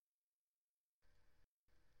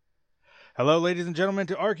Hello, ladies and gentlemen,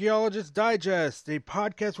 to ARKeologist Digest, a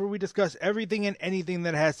podcast where we discuss everything and anything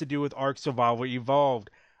that has to do with ARK Survival Evolved.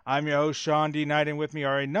 I'm your host, Sean D. Knight, and with me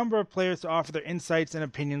are a number of players to offer their insights and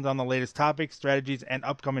opinions on the latest topics, strategies, and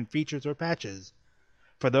upcoming features or patches.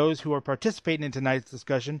 For those who are participating in tonight's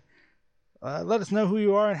discussion, let us know who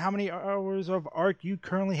you are and how many hours of ARK you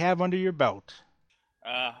currently have under your belt.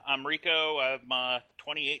 I'm Rico. I'm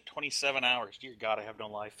 28, 27 hours. Dear God, I have no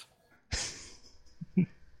life.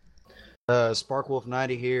 Sparkwolf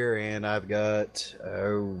 90 here, and I've got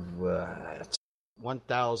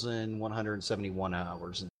 1,171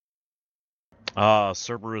 hours.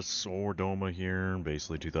 Cerberus or Doma here,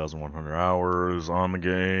 basically 2,100 hours on the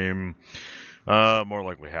game. More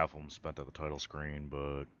likely half of them spent at the title screen,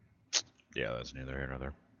 but yeah, that's neither here nor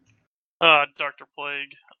there. Dr.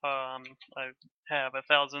 Plague, I have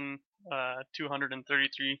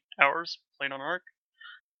 1,233 hours played on ARK.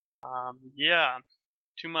 Yeah,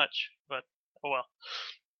 too much, but oh well.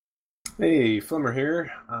 Hey, Flimmer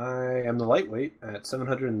here. I am the lightweight at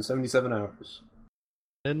 777 hours.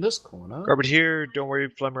 In this corner, Garbage here. Don't worry,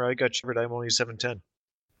 Flemmer. I got you covered. I'm only 710.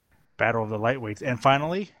 Battle of the Lightweights. And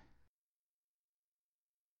finally,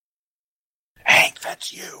 Hank,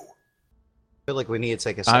 that's you. I feel like we need to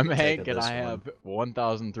take a second. I'm take Hank, of and this I one. have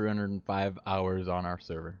 1,305 hours on our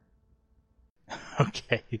server.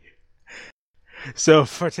 Okay. So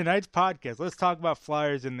for tonight's podcast, let's talk about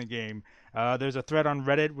flyers in the game. There's a thread on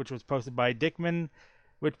Reddit which was posted by Dickman,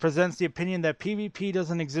 which presents the opinion that PvP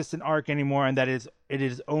doesn't exist in ARK anymore and that it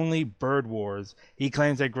is only bird wars. He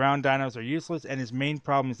claims that ground dinos are useless, and his main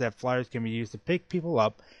problem is that flyers can be used to pick people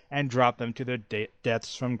up and drop them to their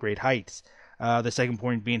deaths from great heights. The second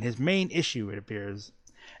point being his main issue, it appears.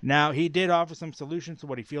 Now, he did offer some solutions to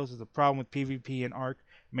what he feels is a problem with PvP in ARK,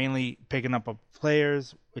 mainly picking up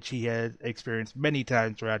players, which he has experienced many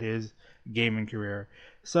times throughout his gaming career.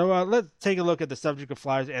 So let's take a look at the subject of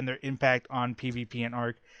flyers and their impact on PvP and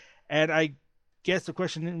ARK. And I guess the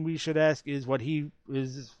question we should ask is what he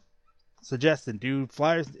is suggesting. Do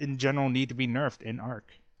flyers in general need to be nerfed in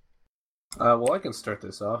ARK? Well, I can start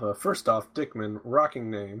this off. First off, Dickman, rocking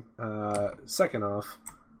name. Second off,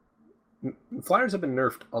 flyers have been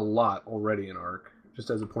nerfed a lot already in ARK. Just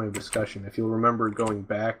as a point of discussion, if you'll remember going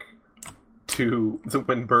back to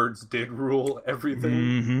when birds did rule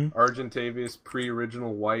everything, Argentavius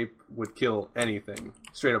pre-original wipe would kill anything.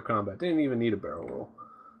 Straight up combat. Didn't even need a barrel roll.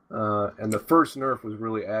 And the first nerf was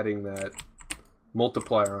really adding that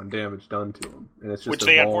multiplier on damage done to them. And it's just which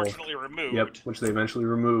they unfortunately removed. Yep, which they eventually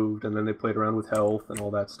removed, and then they played around with health and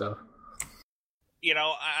all that stuff. You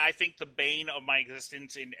know, I think the bane of my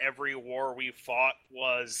existence in every war we fought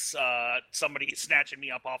was somebody snatching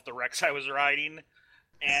me up off the Rex I was riding.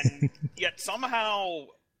 And yet somehow,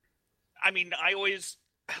 I mean,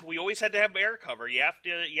 we always had to have air cover. You have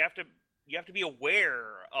to be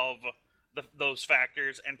aware of those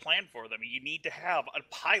factors and plan for them. You need to have a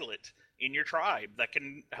pilot in your tribe that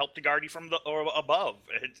can help to guard you from above.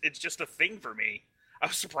 It's just a thing for me. I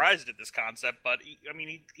was surprised at this concept, but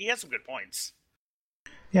he has some good points.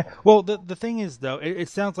 Yeah, well, the thing is, though, it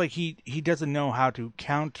sounds like he doesn't know how to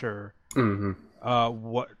counter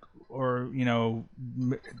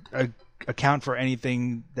account for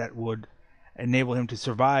anything that would enable him to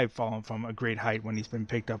survive falling from a great height when he's been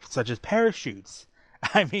picked up, such as parachutes.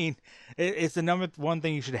 I mean, it's the number one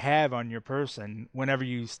thing you should have on your person whenever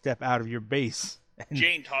you step out of your base.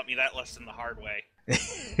 Jane taught me that lesson the hard way.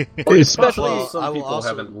 Especially some people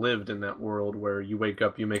haven't lived in that world where you wake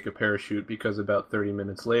up, you make a parachute because about 30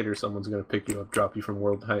 minutes later someone's going to pick you up, drop you from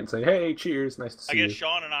world height and say, hey, cheers, nice to see you. I guess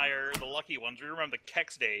Sean and I are the lucky ones. We remember the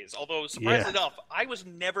Kex days. Although, surprisingly enough, I was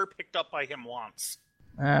never picked up by him once.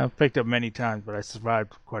 I've picked up many times, but I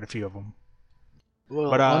survived quite a few of them.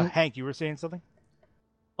 Well, but Hank, you were saying something?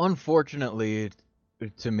 Unfortunately,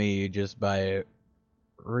 to me, just by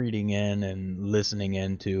reading in and listening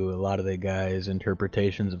into a lot of the guys'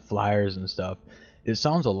 interpretations of flyers and stuff, it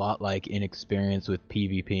sounds a lot like inexperience with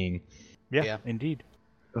PvPing. Yeah, indeed.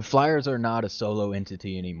 Flyers are not a solo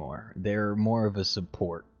entity anymore. They're more of a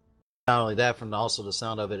support. Not only that, from also the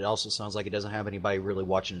sound of it, it also sounds like it doesn't have anybody really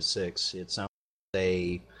watching his six. It sounds like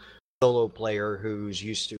a solo player who's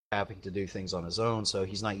used to having to do things on his own, so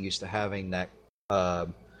he's not used to having that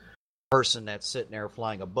person that's sitting there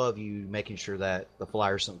flying above you, making sure that the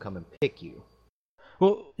flyers don't come and pick you.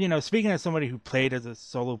 Well, speaking as somebody who played as a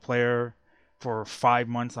solo player for 5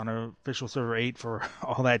 months on official server 8 for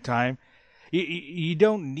all that time, you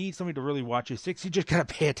don't need somebody to really watch your six. You just gotta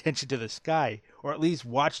pay attention to the sky, or at least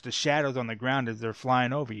watch the shadows on the ground as they're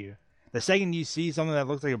flying over you. The second you see something that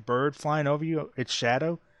looks like a bird flying over you, its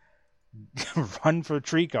shadow, run for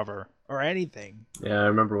tree cover or anything. Yeah, I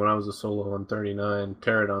remember when I was a solo on 39,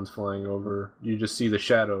 pterodons flying over. You just see the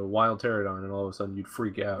shadow, wild pterodon, and all of a sudden you'd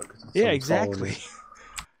freak out. Yeah, exactly.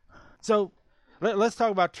 So let's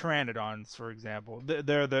talk about pteranodons, for example.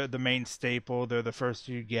 They're the main staple. They're the first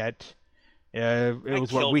you get. It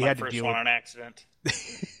was what we had to deal with. I killed my first one on accident.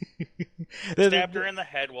 Stabbed her in the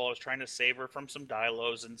head while I was trying to save her from some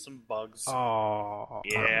dilos and some bugs. Oh,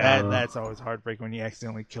 yeah. That's always heartbreaking when you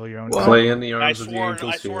accidentally kill your own. Play in the arms of the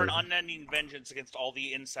angels. I swore an unending vengeance against all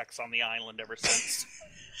the insects on the island ever since.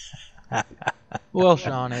 Well,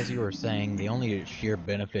 Sean, as you were saying, the only sheer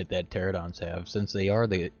benefit that pterodons have, since they are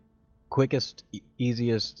the quickest,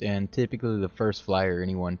 easiest, and typically the first flyer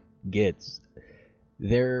anyone gets,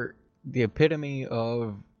 they're the epitome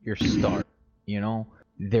of your start. You know,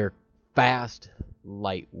 they're fast,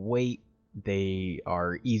 lightweight. They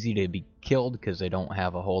are easy to be killed because they don't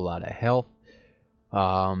have a whole lot of health.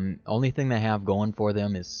 Only thing they have going for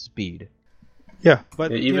them is speed. Yeah,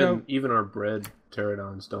 but even our bred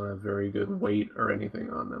pterodons don't have very good weight or anything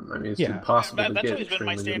on them. I mean, it's impossible to get. That's always been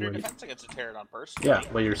my standard defense against a pterodon person. Yeah,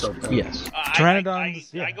 lay yourself down. Yes,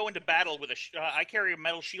 pteranodons. I go into battle with I carry a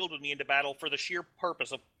metal shield with me into battle for the sheer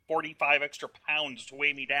purpose of 45 extra pounds to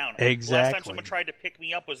weigh me down. Exactly. Last time someone tried to pick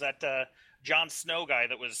me up was that Jon Snow guy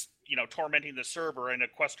that was tormenting the server in a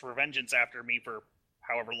quest for vengeance after me for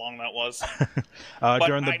however long that was.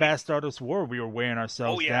 During the Bastardos War, we were weighing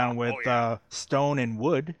ourselves down with stone and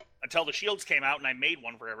wood. Until the shields came out and I made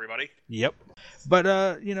one for everybody. Yep. But,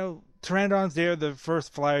 pteranodons, they're the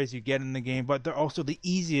first flyers you get in the game, but they're also the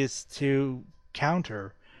easiest to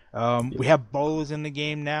counter. We have bows in the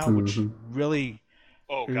game now, which really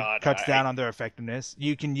cuts down on their effectiveness.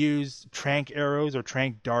 You can use trank arrows or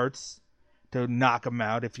trank darts to knock them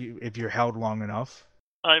out if you're held long enough.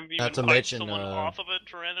 I've even piped someone off of a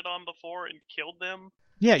pteranodon before and killed them.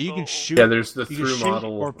 Yeah, you can shoot. Yeah, there's the through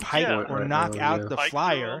model. Or pipe or knock out the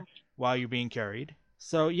flyer while you're being carried.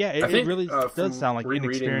 So, yeah, it really does sound like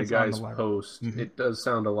inexperience on the guy's post. It does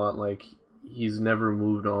sound a lot like he's never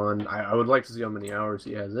moved on. I would like to see how many hours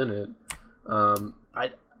he has in it.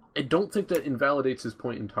 I don't think that invalidates his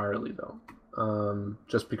point entirely, though,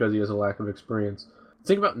 just because he has a lack of experience.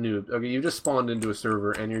 Think about noob. Okay, you just spawned into a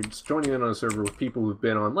server, and you're just joining in on a server with people who've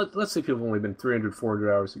been on, let's say people have only been 300,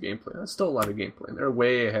 400 hours of gameplay. That's still a lot of gameplay, and they're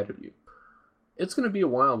way ahead of you. It's going to be a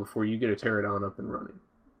while before you get a pterodon up and running.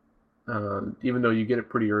 Even though you get it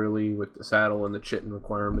pretty early with the saddle and the chitin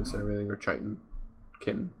requirements and everything, or chitin,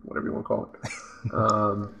 kitten, whatever you want to call it.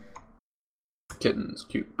 Kitten's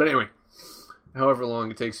cute. But anyway, however long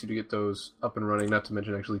it takes you to get those up and running, not to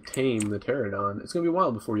mention actually tame the pterodon, it's going to be a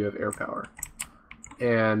while before you have air power.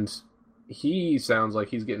 And he sounds like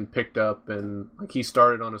he's getting picked up, and like he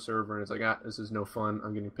started on a server, and it's like, this is no fun.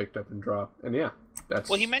 I'm getting picked up and dropped, and that's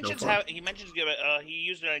well. He mentions he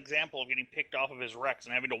used an example of getting picked off of his Rex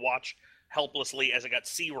and having to watch helplessly as it got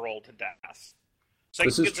sea-rolled to death. So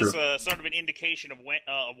it gives us a sort of an indication of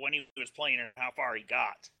when he was playing and how far he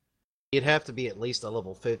got. You'd have to be at least a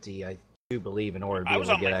level 50, I do believe, in order to be able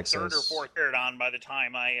to get access. I was on my third or fourth pterodon by the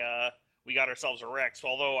time we got ourselves a Rex.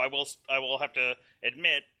 Although I will have to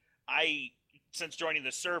admit, since joining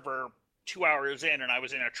the server 2 hours in, and I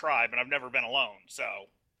was in a tribe, and I've never been alone. So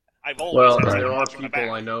I've always there are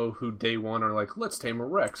people I know who day one are like, let's tame a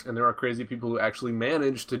Rex, and there are crazy people who actually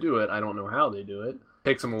manage to do it. I don't know how they do it.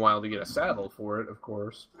 Takes them a while to get a saddle for it, of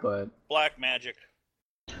course, but black magic.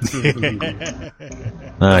 Kite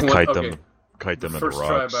them in the rocks. The first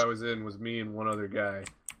tribe I was in was me and one other guy.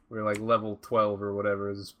 We were like level 12 or whatever.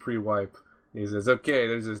 It was pre-wipe. He says, "Okay,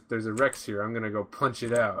 there's a Rex here. I'm gonna go punch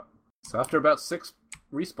it out." So after about 6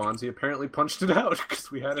 respawns, he apparently punched it out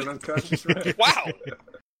because we had an unconscious Rex. Wow!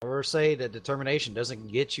 Or say that determination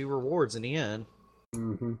doesn't get you rewards in the end.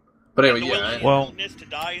 Mm-hmm. But anyway, willingness to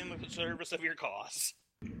die in the service of your cause.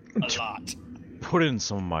 A lot. Put in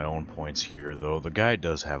some of my own points here, though. The guy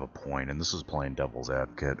does have a point, and this is playing devil's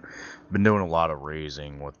advocate. Been doing a lot of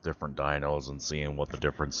raising with different dinos and seeing what the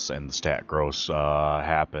difference in the stat gross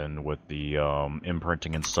happened with the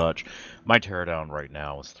imprinting and such. My teardown right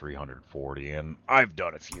now is 340, and I've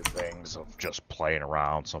done a few things of just playing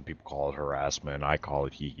around. Some people call it harassment. I call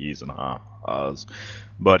it hee-hees and ha-has.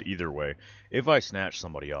 But either way, if I snatch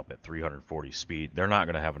somebody up at 340 speed, they're not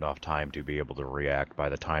going to have enough time to be able to react by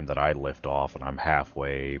the time that I lift off and I'm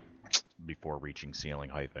halfway before reaching ceiling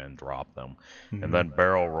height and drop them. Mm-hmm. And then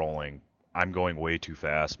barrel rolling, I'm going way too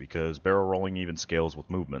fast because barrel rolling even scales with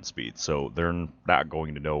movement speed, so they're not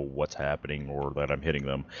going to know what's happening or that I'm hitting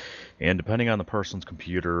them. And depending on the person's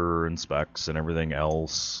computer and specs and everything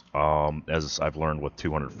else, as I've learned with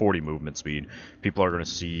 240 movement speed, people are going to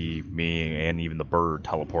see me and even the bird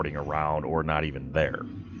teleporting around or not even there.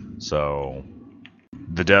 So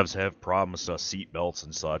the devs have promised us seat belts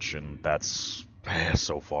and such, and that's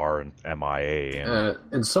so far an MIA.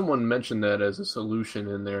 And someone mentioned that as a solution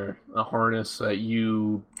in there, a harness that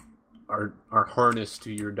you are harnessed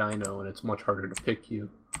to your dino, and it's much harder to pick you.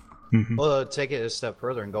 Well, take it a step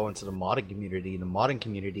further and go into the modding community. The modding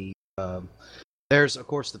community, there's of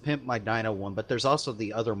course the Pimp My Dino one, but there's also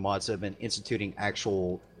the other mods that have been instituting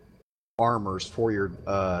actual armors for your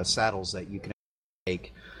saddles that you can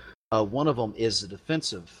make. One of them is the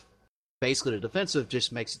defensive. Basically, the defensive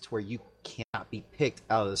just makes it to where you cannot be picked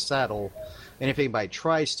out of the saddle, and if anybody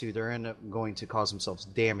tries to, they're end up going to cause themselves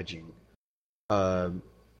damaging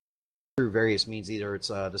through various means. Either it's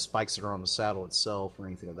the spikes that are on the saddle itself or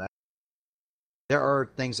anything of that. There are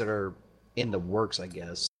things that are in the works, I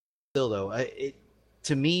guess. Still, though,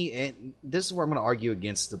 to me, and this is where I'm going to argue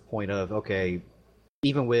against the point of, okay,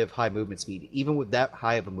 even with high movement speed, even with that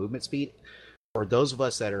high of a movement speed, for those of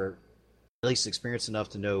us that are at least experienced enough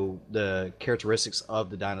to know the characteristics of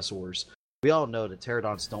the dinosaurs, we all know that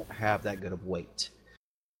pterodons don't have that good of weight.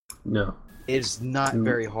 No. It's not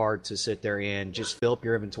very hard to sit there and just fill up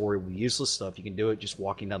your inventory with useless stuff. You can do it just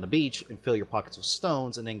walking down the beach and fill your pockets with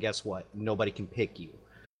stones, and then guess what? Nobody can pick you.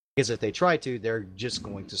 Because if they try to, they're just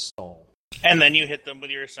going to stall. And then you hit them with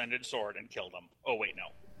your ascended sword and kill them. Oh, wait, no.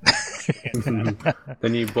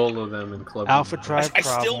 Then you bolo them and club Alpha them. Tribe I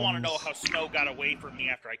problems. still want to know how Snow got away from me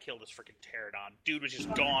after I killed this freaking pterodon. Dude was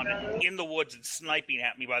just gone in the woods and sniping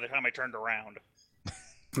at me by the time I turned around.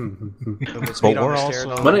 But we're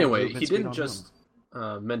also- But anyway, he didn't just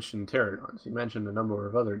mention pterodons. He mentioned a number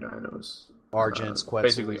of other dinos. Argents, Quetzals.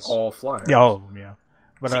 Basically all flyers. Yeah, oh, yeah.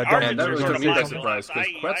 But See, Darren, Argents that are was one gonna of be my a surprise, I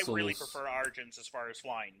 'cause really Quetzals- prefer Argents as far as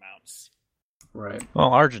flying mounts. Right.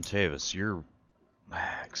 Well, Argentavis, you're,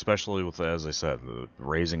 especially with, as I said, the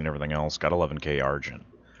raising and everything else, got 11k Argent.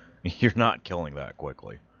 You're not killing that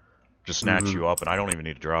quickly. Just snatch you up, and I don't even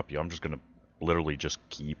need to drop you. I'm just going to literally just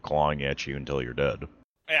keep clawing at you until you're dead.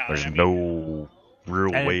 Yeah, There's I mean, no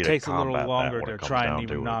real and way it to takes a combat little longer that when to it comes try and down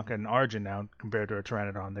even to knock an Argent out compared to a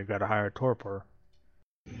Pteranodon. They've got a higher torpor.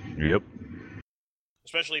 Yep.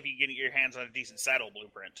 especially if you get your hands on a decent saddle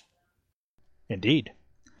blueprint. Indeed.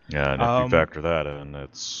 Yeah, and if you factor that in,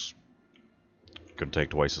 it's going to take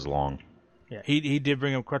twice as long. Yeah, he did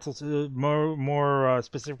bring up Quetzals, more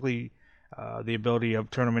specifically the ability of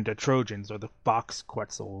turn them into Trojans or the box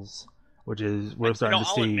Quetzals, which is we're starting to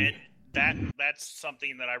I'll see. admit that's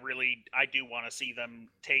something that I do want to see them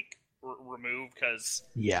remove because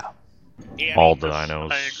Yeah. All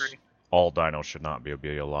dinos. I agree. All dinos should not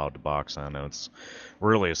be allowed to box on. And it's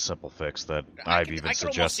really a simple fix that I've even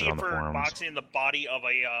suggested on the I could almost see forums. for boxing in the body of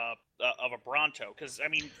a Bronto, because I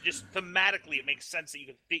mean, just thematically, it makes sense that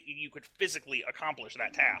you could physically accomplish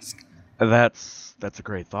that task. That's a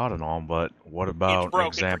great thought and all, but what It's about broken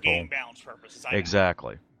example? for game balance purposes. I know.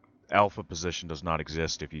 Exactly. Alpha position does not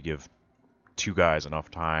exist if you give two guys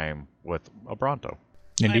enough time with a Bronto.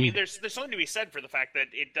 Indeed. I mean, there's something to be said for the fact that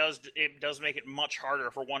it does make it much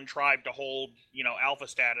harder for one tribe to hold alpha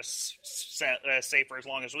status safe for as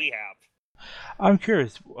long as we have. I'm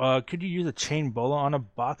curious. Could you use a chain bola on a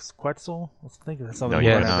box Quetzal? Let's think of No, something. you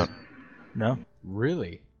Yes. cannot. No.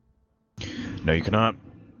 Really? No, you cannot.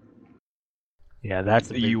 Yeah, that's.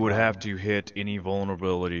 a big You would problem. have to hit any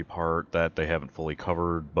vulnerability part that they haven't fully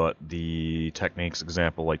covered, but the techniques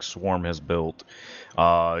example like Swarm has built,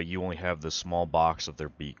 you only have this small box of their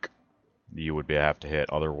beak you would have to hit,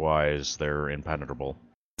 otherwise they're impenetrable.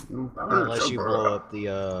 Unless you blow up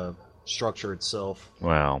the structure itself.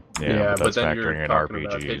 Well, yeah, but that's then factoring you're in talking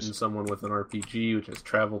about hitting RPGs. someone with an RPG, which has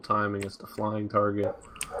travel time against a flying target.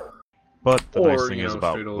 But the nice Or, thing you is know,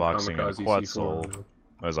 about straight old boxing in a kamikaze Quetzal, C4.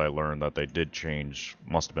 as I learned that they did change,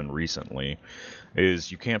 must have been recently,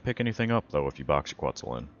 is you can't pick anything up, though, if you box your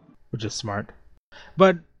Quetzal in. Which is smart.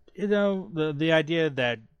 But the idea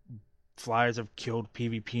that flyers have killed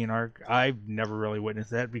PvP in ARK, I've never really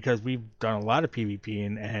witnessed that because we've done a lot of PvP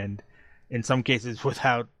and in some cases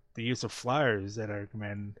without the use of flyers at our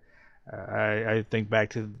command. I think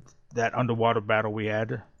back to that underwater battle we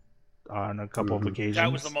had on a couple of occasions.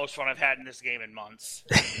 That was the most fun I've had in this game in months.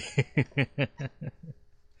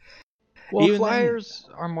 Well, Even flyers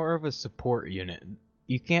are more of a support unit.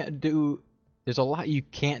 You can't do. There's a lot you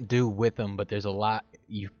can't do with them, but there's a lot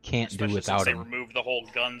you can't do Especially without since they them. removed the whole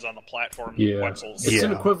guns on the platform. Yeah, Quetzals. it's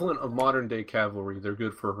an Yeah. equivalent of modern day cavalry. They're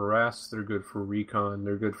good for harass, they're good for recon,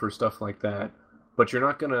 they're good for stuff like that. But you're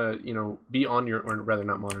not gonna, be on your, or rather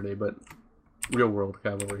not modern day, but real world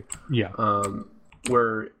cavalry. Yeah.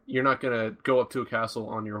 Where you're not gonna go up to a castle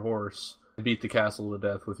on your horse and beat the castle to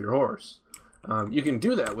death with your horse. You can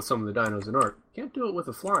do that with some of the dinos in ARK. Can't do it with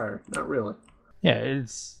a flyer, not really. Yeah,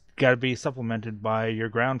 it's got to be supplemented by your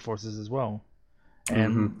ground forces as well.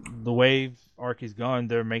 And the way ARK is going,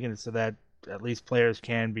 they're making it so that at least players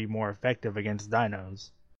can be more effective against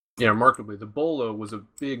dinos. Yeah, remarkably, the Bolo was a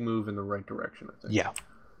big move in the right direction, I think. Yeah.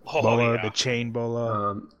 Oh, Bola, yeah. the chain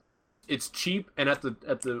Bola. It's cheap, and at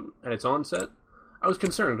its onset, I was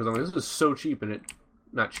concerned because I'm like, this is so cheap, and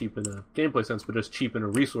not cheap in a gameplay sense, but just cheap in a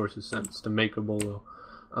resources sense to make a Bolo,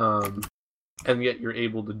 and yet you're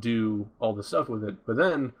able to do all the stuff with it. But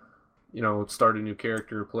then, start a new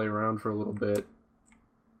character, play around for a little bit.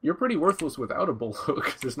 You're pretty worthless without a Bolo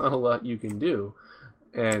because there's not a lot you can do.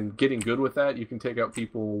 And getting good with that, you can take out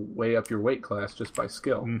people way up your weight class just by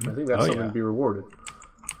skill. I think that's something to be rewarded.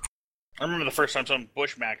 I remember the first time someone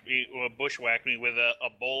bushwhacked me with a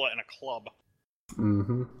bola and a club.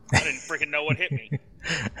 Mm-hmm. I didn't freaking know what hit me.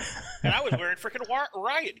 And I was wearing freaking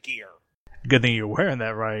riot gear. Good thing you're wearing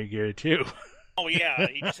that riot gear, too. Oh, yeah.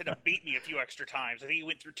 He just had to beat me a few extra times. I think he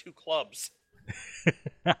went through 2 clubs.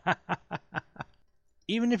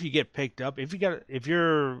 Even if you get picked up, if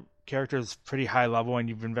your character is pretty high level and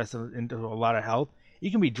you've invested into a lot of health,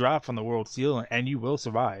 you can be dropped from the world seal and you will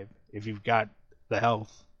survive if you've got the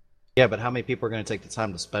health. Yeah, but how many people are going to take the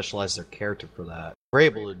time to specialize their character for that? We're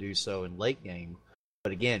able to do so in late game,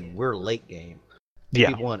 but again, we're late game. Yeah.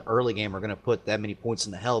 People in early game are going to put that many points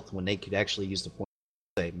in the health when they could actually use the points,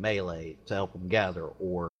 say, melee to help them gather,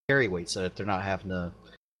 or carry weight, so that they're not having to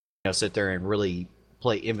sit there and really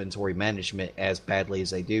play inventory management as badly as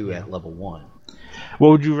they do at level 1. What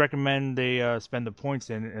would you recommend they spend the points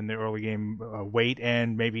in the early game? Weight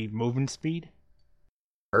and maybe movement speed?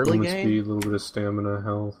 Early movement game? speed, a little bit of stamina,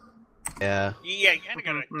 health. Yeah. Yeah, you kind of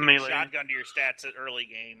got to Melee. shotgun to your stats at early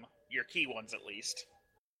game. Your key ones, at least.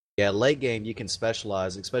 Yeah, late game you can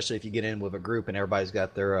specialize, especially if you get in with a group and everybody's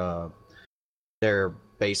got their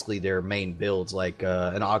basically their main builds, like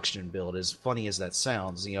an oxygen build. As funny as that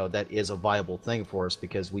sounds, that is a viable thing for us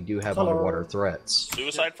because we do have underwater threats.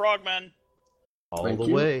 Suicide Frogmen. All Thank the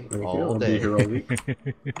you. way, Thank you. all I'll day. be here all week.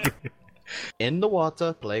 In the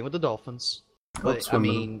water, playing with the dolphins. But, I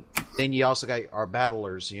mean, then you also got our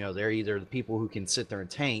battlers, they're either the people who can sit there and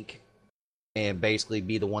tank and basically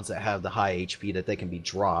be the ones that have the high HP that they can be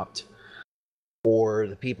dropped, or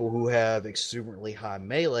the people who have exuberantly high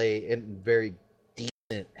melee and very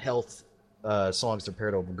decent health, as long as they're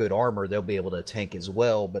paired with good armor, they'll be able to tank as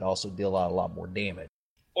well, but also deal out a lot more damage.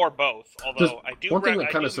 Or both. Although Just I do. one thing that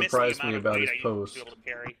I kind do of miss the surprised amount me of about weight his I used post to be able to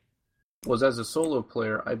carry. was, as a solo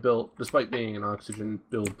player, I built, despite being an oxygen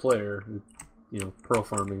build player, pearl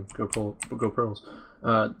farming, go pearls.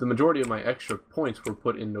 The majority of my extra points were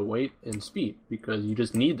put into weight and speed because you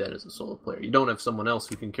just need that as a solo player. You don't have someone else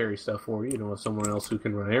who can carry stuff for you. You don't have someone else who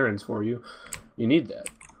can run errands for you. You need that.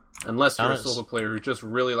 Unless you're a solo player who just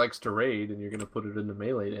really likes to raid and you're going to put it into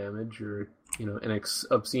melee damage or an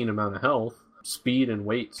obscene amount of health. Speed and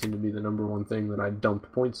weight seem to be the number one thing that I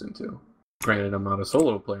dumped points into. Granted, I'm not a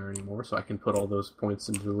solo player anymore, so I can put all those points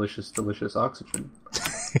into delicious oxygen.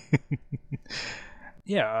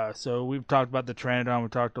 Yeah, so we've talked about the Pteranodon,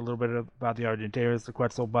 we've talked a little bit about the Argentaris, the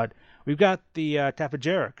Quetzal, but we've got the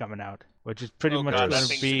Tapejara coming out, which is pretty much God, going that to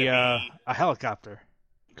thing's be gonna a helicopter.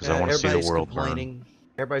 Because I want to see the world burn. complaining.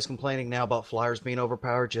 Everybody's complaining now about flyers being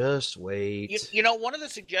overpowered. Just wait. One of the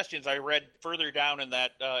suggestions I read further down in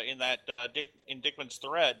Dickman's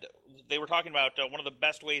thread, they were talking about one of the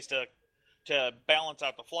best ways to balance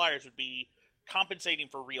out the flyers would be compensating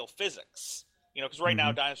for real physics. Because right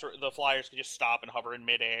now the flyers can just stop and hover in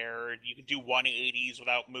midair. You can do 180s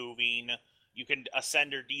without moving. You can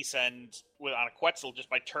ascend or descend on a Quetzal just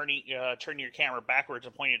by turning your camera backwards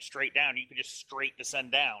and pointing it straight down. You can just straight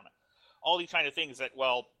descend down. All these kind of things that,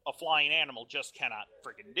 a flying animal just cannot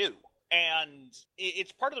freaking do. And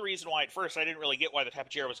it's part of the reason why at first I didn't really get why the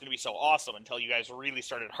Tapejara was going to be so awesome until you guys really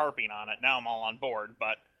started harping on it. Now I'm all on board.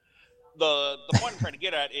 But the point I'm trying to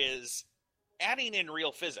get at is adding in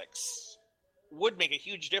real physics would make a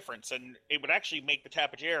huge difference, and it would actually make the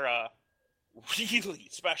Tapejara really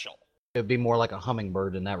special. It would be more like a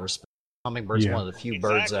hummingbird in that respect. Hummingbird's one of the few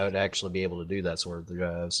birds that would actually be able to do that sort of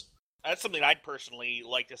jazz. That's something I'd personally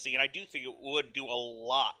like to see, and I do think it would do a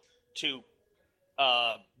lot to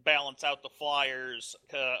balance out the flyers,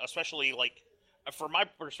 especially, from my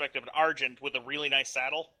perspective, an Argent with a really nice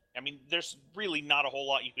saddle. I mean, there's really not a whole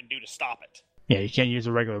lot you can do to stop it. Yeah, you can't use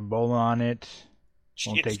a regular bola on it.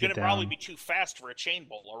 It's going to probably be too fast for a chain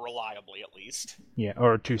bowler, reliably at least. Yeah,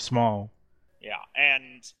 or too small. Yeah,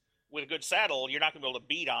 and with a good saddle, you're not going to be able to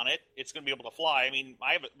beat on it. It's going to be able to fly. I mean,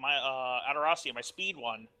 I have my Adarostia, my speed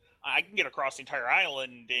one. I can get across the entire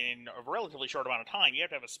island in a relatively short amount of time. You have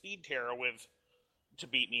to have a speed Terra to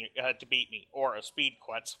beat me, or a speed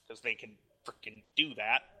Quetz, because they can freaking do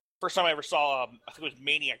that. First time I ever saw, I think it was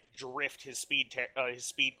Maniac drift his speed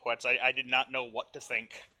quets. I did not know what to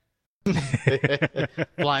think.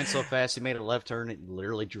 Flying so fast, he made a left turn. It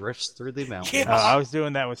literally drifts through the mountains. Yeah. I was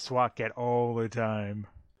doing that with SWAT Cat all the time.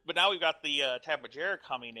 But now we've got the Tabajara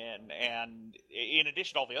coming in, and in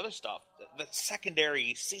addition to all the other stuff, the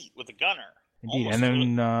secondary seat with the gunner. Indeed, and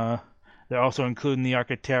then they're also including the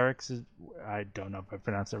ARKeologist. I don't know if I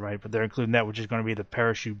pronounced it right, but they're including that, which is going to be the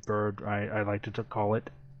parachute bird, I like to call it.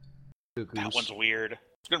 That one's weird.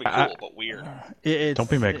 It's going to be cool, but weird. Don't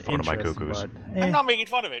be making fun of my cuckoos. I'm not making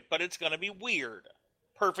fun of it, but it's going to be weird.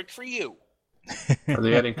 Perfect for you. Are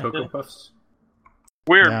they adding Cocoa Puffs?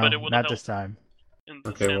 Weird, No, but it will not help. this time.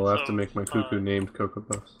 Okay, we'll have to make my cuckoo named Cocoa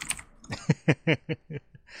Puffs.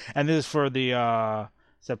 And this is for the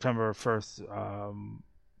September 1st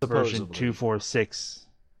version 246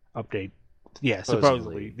 update. Yeah,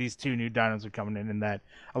 supposedly. These two new dinos are coming in that,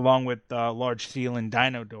 along with large ceiling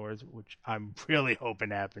dino doors, which I'm really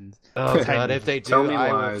hoping happens. Oh, God, if they Tell do, me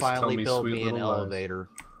I lies. will Tell finally me build sweet me an little lies. elevator.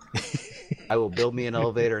 I will build me an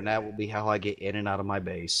elevator, and that will be how I get in and out of my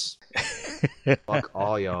base. Fuck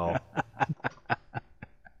all y'all.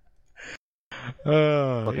 Fucking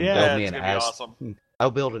yeah. build me it's an gonna be awesome.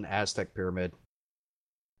 I'll build an Aztec pyramid.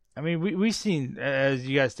 I mean, we've seen, as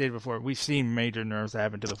you guys stated before, we've seen major nerfs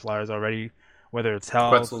happen to the flyers already, whether it's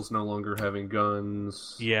health. Quetzal's no longer having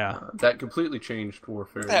guns. Yeah. That completely changed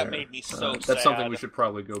warfare. That there. made me so sad. That's something we should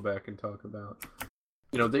probably go back and talk about.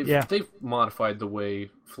 You know, they've modified the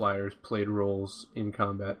way flyers played roles in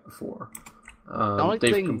combat before.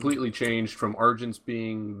 They've completely changed from Argents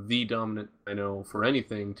being the dominant dino for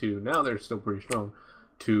anything to now they're still pretty strong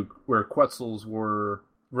to where Quetzals were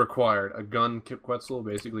required. A gun Quetzal,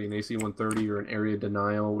 basically an AC-130 or an area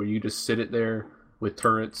denial where you just sit it there with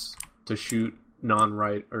turrets to shoot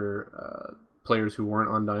non-right or players who weren't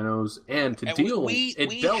on dinos, and to deal we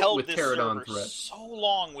dealt held with this pterodon server threats. so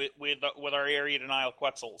long with our area denial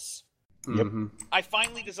Quetzals. Yep. Mm-hmm. I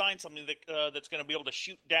finally designed something that's going to be able to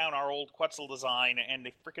shoot down our old Quetzal design, and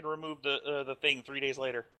they freaking removed the thing 3 days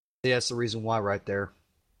later. Yeah, that's the reason why right there.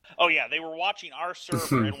 Oh yeah, they were watching our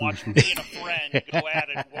server and watching me and a friend go at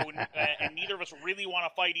it, and neither of us really want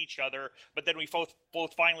to fight each other. But then we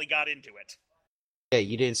both finally got into it. Yeah,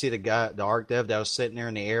 you didn't see the ARK dev that was sitting there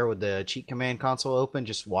in the air with the cheat command console open,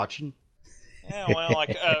 just watching. Yeah, well,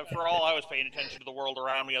 for all I was paying attention to the world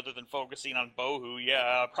around me, other than focusing on Bohu, yeah,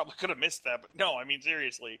 I probably could have missed that. But no, I mean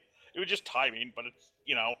seriously, it was just timing. But it's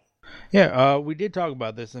Yeah, we did talk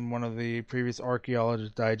about this in one of the previous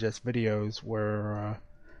ARKeologist Digest videos, where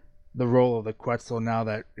the role of the Quetzal now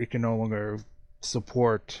that it can no longer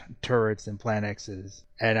support turrets and Plan X's,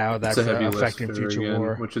 and how that's affecting future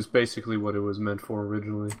war, which is basically what it was meant for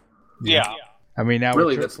originally. Yeah. I mean, now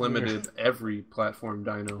really, that's limited every platform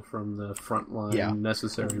dino from the front line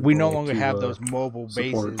necessary. We no longer have those mobile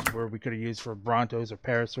support. bases where we could have used for Brontos or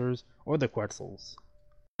Parasaurs or the Quetzals.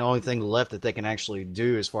 The only thing left that they can actually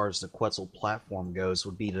do as far as the Quetzal platform goes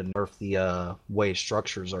would be to nerf the way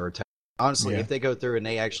structures are attached. Honestly, if they go through and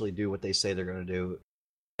they actually do what they say they're going to do,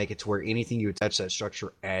 make it to where anything you attach that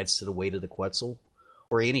structure adds to the weight of the Quetzal,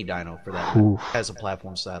 or any dino for that, has a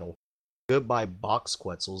platform saddle. Goodbye box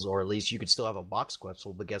Quetzals, or at least you could still have a box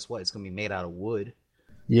Quetzal, but guess what? It's going to be made out of wood.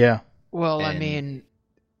 Yeah. Well, I mean,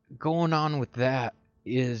 going on with that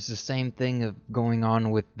is the same thing of going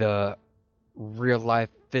on with the real-life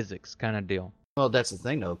physics kind of deal. Well, that's the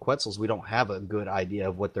thing, though. Quetzals, we don't have a good idea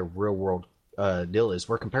of what their real-world deal is.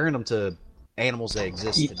 We're comparing them to animals that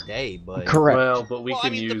exist today, but... Correct. Well, but we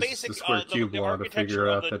can the use basic, the square cube law to figure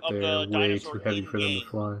out that they're way too heavy for them to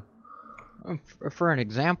fly. For an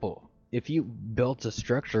example, if you built a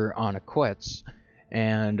structure on a Quetz,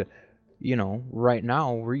 and, right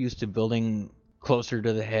now we're used to building closer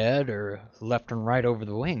to the head or left and right over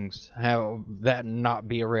the wings, how that not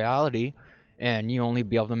be a reality, and you only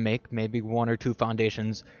be able to make maybe one or two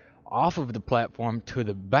foundations off of the platform to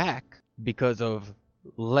the back because of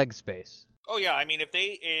leg space. Oh yeah, I mean if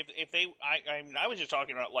they I was just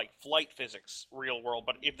talking about like flight physics, real world,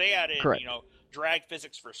 but if they added drag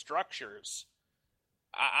physics for structures,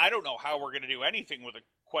 I don't know how we're going to do anything with a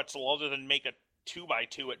Quetzal other than make a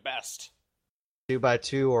 2x2 at best.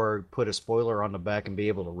 2x2, or put a spoiler on the back and be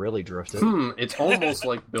able to really drift it. It's almost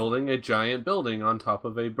like building a giant building on top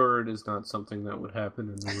of a bird is not something that would happen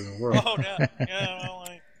in the real world. Oh no, yeah,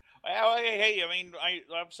 well, hey, I mean,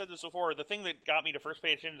 I've said this before. The thing that got me to first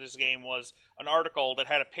pay attention to this game was an article that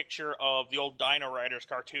had a picture of the old Dino Riders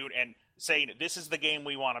cartoon and saying, "This is the game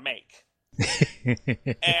we want to make."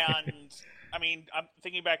 And I mean, I'm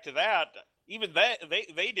thinking back to that. even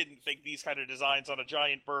they didn't think these kind of designs on a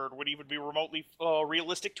giant bird would even be remotely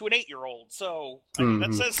realistic to an 8-year-old. So I mean,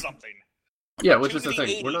 that says something. Yeah, which is the thing.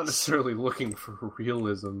 80s. We're not necessarily looking for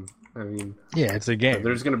realism. I mean, yeah, it's a game.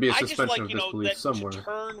 There's going to be a suspension of disbelief that somewhere. To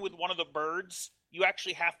turn with one of the birds, you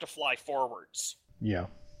actually have to fly forwards. Yeah.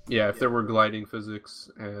 Yeah, if there were gliding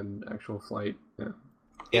physics and actual flight, yeah.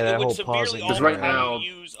 Yeah, that would whole severely pausing. Because alter right how now,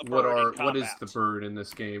 you use a bird in what is combat. the bird in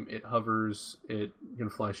this game? It hovers. It can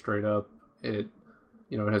fly straight up. It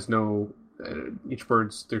has no. Each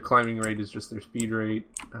bird's their climbing rate is just their speed rate.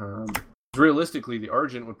 Realistically, the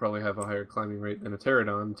Argent would probably have a higher climbing rate than a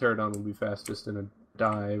Pterodon. Pterodon will be fastest in a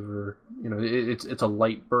dive, or it's a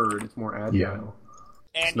light bird. It's more agile. Yeah.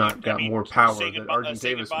 It's not got more power that Argent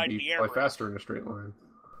Davis would be fly faster in a straight line.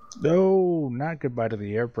 No, not goodbye to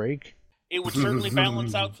the air brake. It would certainly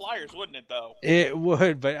balance out flyers, wouldn't it, though? It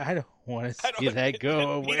would, but I don't want to see that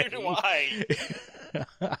go away. Neither do I.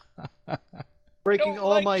 Breaking Don't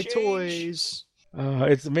all like my change. toys.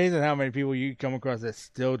 It's amazing how many people you come across that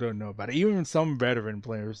still don't know about it. Even some veteran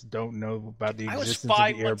players don't know about the I was existence of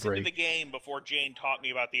 5 the air months into brake. the game before Jane taught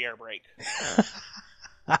me about the air brake.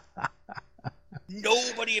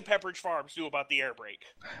 Nobody in Pepperidge Farms knew about the air brake.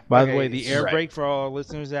 By the way, the air right. brake, for all our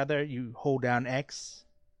listeners out there, you hold down X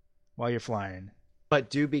while you're flying. But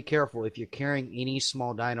do be careful. If you're carrying any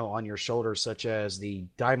small dino on your shoulder, such as the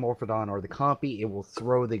Dimorphodon or the Compy, it will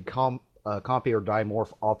throw the Compy or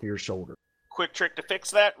Dimorph off your shoulder. Quick trick to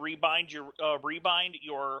fix that: rebind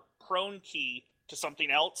your prone key to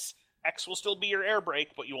something else. X will still be your air brake,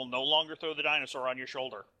 but you will no longer throw the dinosaur on your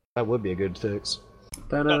shoulder. That would be a good fix.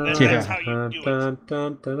 That's how you do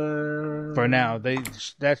it. For now,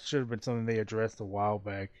 that should have been something they addressed a while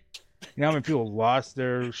back. You know how many people lost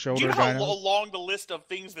their Do shoulder you know how dino? long the list of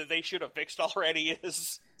things that they should have fixed already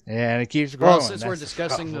is? And it keeps growing. Well, since we're That's the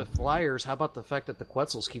discussing the problem. flyers, how about the fact that the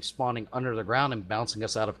Quetzals keep spawning under the ground and bouncing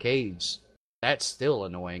us out of caves? That's still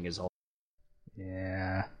annoying as all.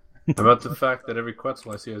 Yeah. How about the fact that every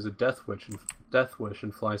Quetzal I see has a death wish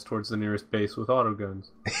and flies towards the nearest base with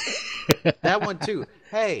autoguns? That one too.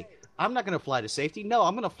 Hey, I'm not going to fly to safety. No,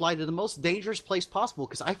 I'm going to fly to the most dangerous place possible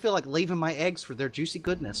because I feel like leaving my eggs for their juicy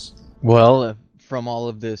goodness. Well, from all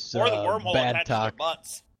of this Or the wormhole bad attached talk, to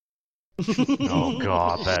their butts. Oh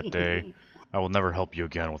god, that day. I will never help you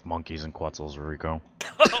again with monkeys and Quetzals, Rico.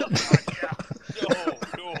 Oh, God, yeah.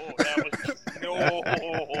 No.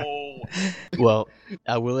 well,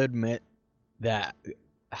 I will admit that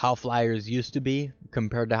how flyers used to be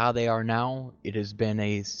compared to how they are now, it has been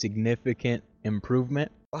a significant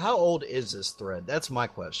improvement. Well, how old is this thread? That's my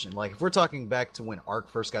question. Like, if we're talking back to when ARK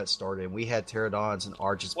first got started, and we had Pterodons and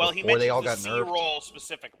Arches Well, he before they all mentions got the nerfed. C-roll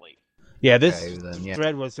specifically. Yeah, this Okay, then, yeah.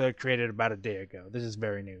 thread was created about a day ago. This is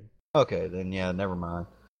very new. Okay, then yeah, never mind.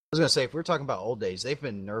 I was gonna say, if we're talking about old days, they've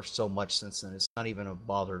been nerfed so much since then. It's not even a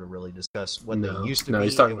bother to really discuss what they used to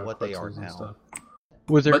he's be talking and about what they are Quetzals and now. stuff.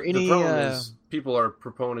 Was there But any the problem is people are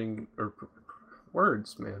proposing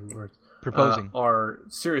are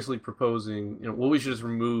seriously proposing. Well, we should just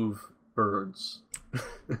remove birds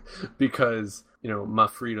because my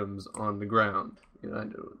freedom's on the ground.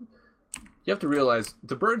 You have to realize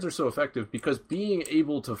the birds are so effective because being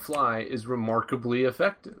able to fly is remarkably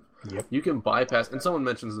effective. Yep. You can bypass, and someone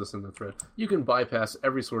mentions this in the thread, you can bypass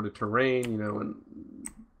every sort of terrain, and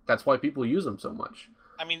that's why people use them so much.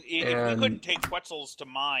 I mean, if we couldn't take Quetzals to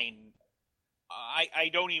mine, I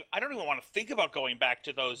don't even want to think about going back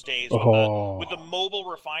to those days with the mobile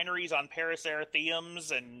refineries on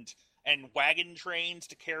Paraceratheums and wagon trains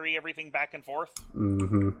to carry everything back and forth.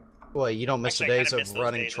 Mm-hmm. Boy, you don't miss Actually, I the days kinda of miss those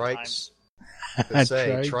running days at trikes.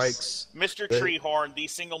 Trikes. Mr. Treehorn, the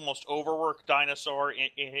single most overworked dinosaur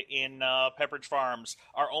in Pepperidge Farms,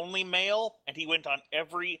 our only male, and he went on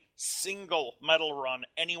every single metal run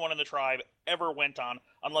anyone in the tribe ever went on,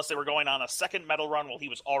 unless they were going on a second metal run while he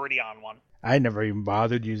was already on one. I never even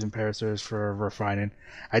bothered using Parasaurs for refining.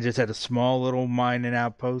 I just had a small little mining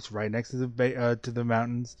outpost right next to the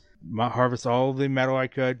mountains. Harvest all the metal I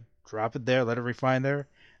could, drop it there, let it refine there.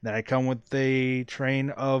 Then I come with a train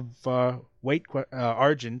of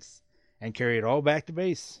Argents and carry it all back to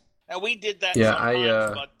base. And we did that Yeah,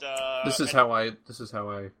 sometimes, but this is how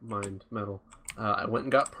I mined metal. I went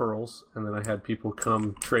and got pearls, and then I had people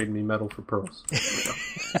come trade me metal for pearls.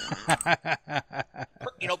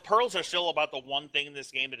 Pearls are still about the one thing in this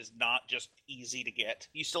game that is not just easy to get.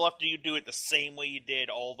 You still have to do it the same way you did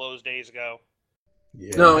all those days ago.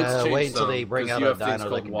 Yeah. No, it's changed wait until some, they bring 'cause out you a have things dino that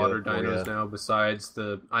called can water do it for dinos you. now. Besides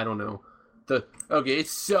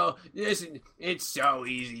it's so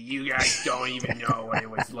easy. You guys don't even know what it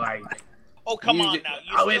was like. Oh, come on now.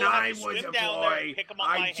 You still have to swim down there and pick them up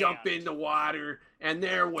by I jump hand. in the water and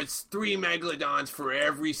there was 3 megalodons for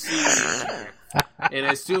every sea creature. And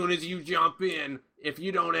as soon as you jump in, if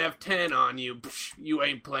you don't have 10 on you, you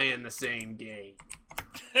ain't playing the same game.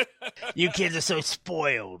 You kids are so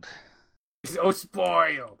spoiled. So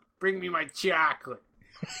spoiled. Bring me my chocolate.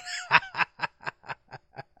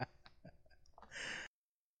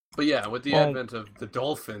 But yeah, with the advent of the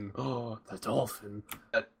dolphin,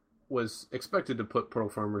 that was expected to put pearl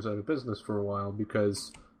farmers out of business for a while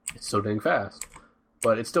because it's so dang fast.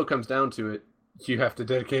 But it still comes down to it. You have to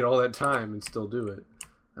dedicate all that time and still do it.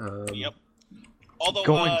 Yep. Although,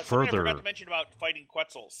 Going something I further- forgot to mention about fighting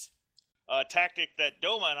Quetzals. A tactic that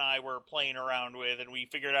Doma and I were playing around with, and we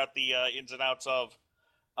figured out the ins and outs of.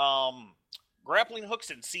 Grappling hooks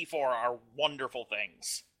and C4 are wonderful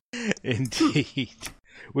things. Indeed.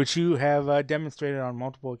 Which you have demonstrated on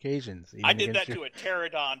multiple occasions. I did that to a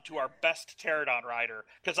pterodon, to our best pterodon rider,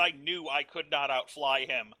 because I knew I could not outfly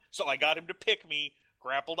him. So I got him to pick me,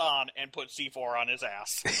 grappled on, and put C4 on his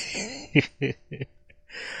ass.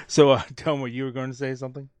 So, Tomo, you were going to say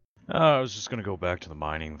something? I was just going to go back to the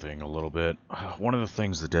mining thing a little bit. One of the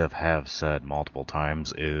things the dev have said multiple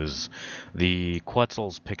times is the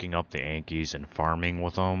Quetzals picking up the Ankies and farming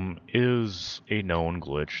with them is a known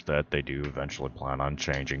glitch that they do eventually plan on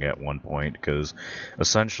changing at one point, because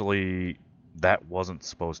essentially that wasn't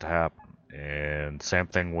supposed to happen. And same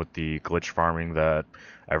thing with the glitch farming that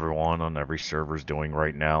everyone on every server is doing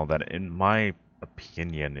right now, that in my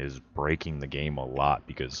opinion is breaking the game a lot,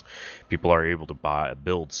 because people are able to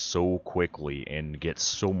build so quickly and get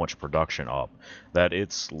so much production up that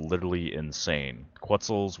it's literally insane.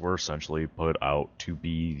 Quetzals were essentially put out to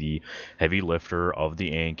be the heavy lifter of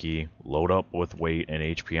the Anki, load up with weight and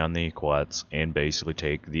HP on the Quetz, and basically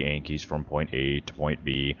take the Ankies from point A to point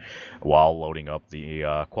B while loading up the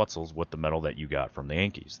Quetzals with the metal that you got from the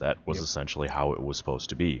Ankies. That was essentially how it was supposed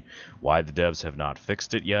to be. Why the devs have not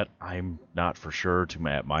fixed it yet, I'm not for sure.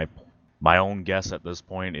 My own guess at this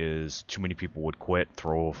point is too many people would quit,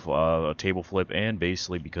 throw a table flip, and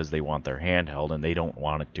basically because they want their handheld and they don't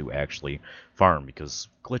want it to actually farm, because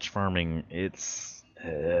glitch farming, it's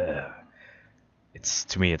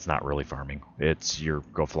to me it's not really farming. It's you're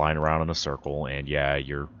go flying around in a circle and yeah,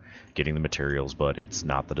 you're getting the materials, but it's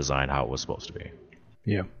not the design how it was supposed to be.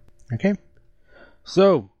 Yeah. Okay.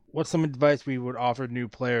 So, what's some advice we would offer new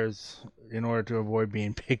players in order to avoid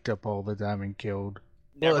being picked up all the time and killed?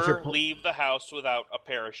 Well, if Never you're- leave the house without a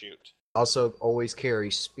parachute. Also, always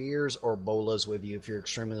carry spears or bolas with you if you're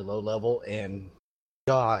extremely low level. And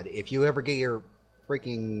God, if you ever get your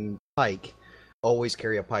freaking pike, always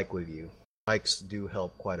carry a pike with you. Pikes do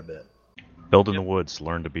help quite a bit. Build in the woods,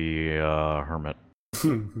 learn to be a hermit.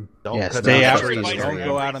 Don't cut stay down out. trees. Advice Don't for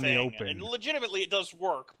go out in the everything, open. And legitimately, it does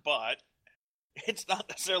work, but it's not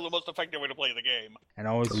necessarily the most effective way to play the game. And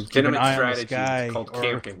always keep an Legitimate eye on the strategy sky, is called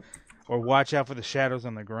camping. or watch out for the shadows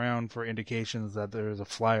on the ground for indications that there's a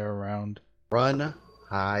flyer around. Run,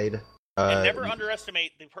 hide. And never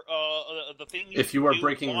underestimate the thing. If you are do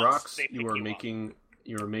breaking once rocks, they pick you are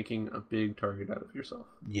up. making a big target out of yourself.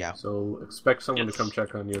 Yeah. So expect someone Yes. to come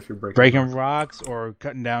check on you if you're Breaking rocks or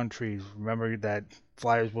cutting down trees. Remember that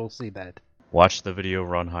flyers will see that. Watch the video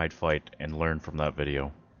Run, Hide, Fight and learn from that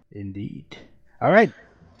video. Indeed. All right.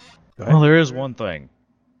 Go ahead. Well, there is one thing.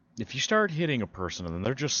 If you start hitting a person and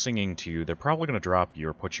they're just singing to you, they're probably going to drop you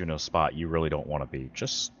or put you in a spot you really don't want to be.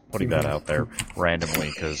 Just putting that out there randomly,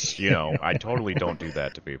 because, I totally don't do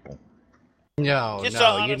that to people. No, Just,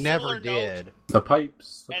 no, on you a never similar did. The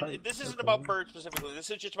pipes. And this isn't about birds specifically. This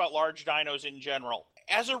is just about large dinos in general.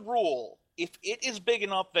 As a rule, if it is big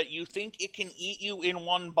enough that you think it can eat you in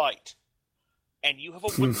one bite, and you have a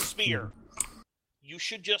wooden spear, you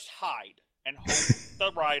should just hide and hope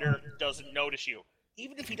the rider doesn't notice you.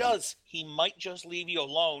 Even if he does, he might just leave you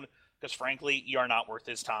alone, because frankly, you're not worth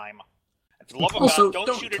his time. And for the love of Also, God,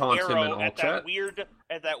 don't shoot an taunt him in arrow all at chat.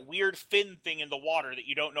 that weird fin thing in the water that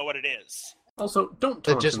you don't know what it is. Also, don't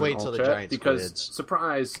taunt Just him wait in till all the chat, giant because squids.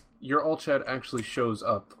 surprise, your all chat actually shows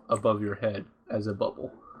up above your head as a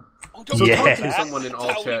bubble. Oh, don't So do taunting that. someone in That's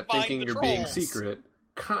all how we chat find thinking the you're being trolls. secret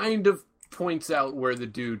kind of points out where the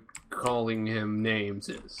dude calling him names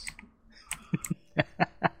is.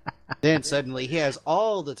 Then suddenly he has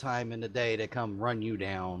all the time in the day to come run you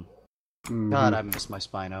down. God, I miss my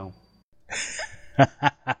Spino.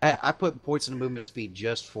 I put points in the movement speed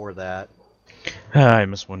just for that. I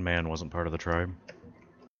miss when man wasn't part of the tribe.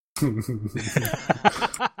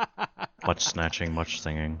 Much snatching, much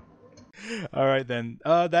singing. All right, then.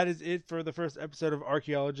 That is it for the first episode of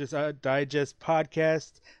Archaeologist Digest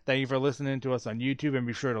podcast. Thank you for listening to us on YouTube, and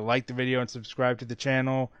be sure to like the video and subscribe to the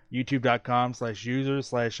channel,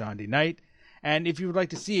 youtube.com/user/ShandyKnight. And if you would like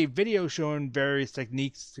to see a video showing various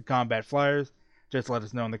techniques to combat flyers, just let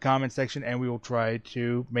us know in the comment section and we will try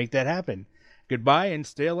to make that happen. Goodbye and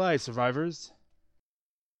stay alive, survivors.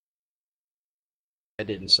 That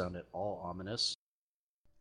didn't sound at all ominous.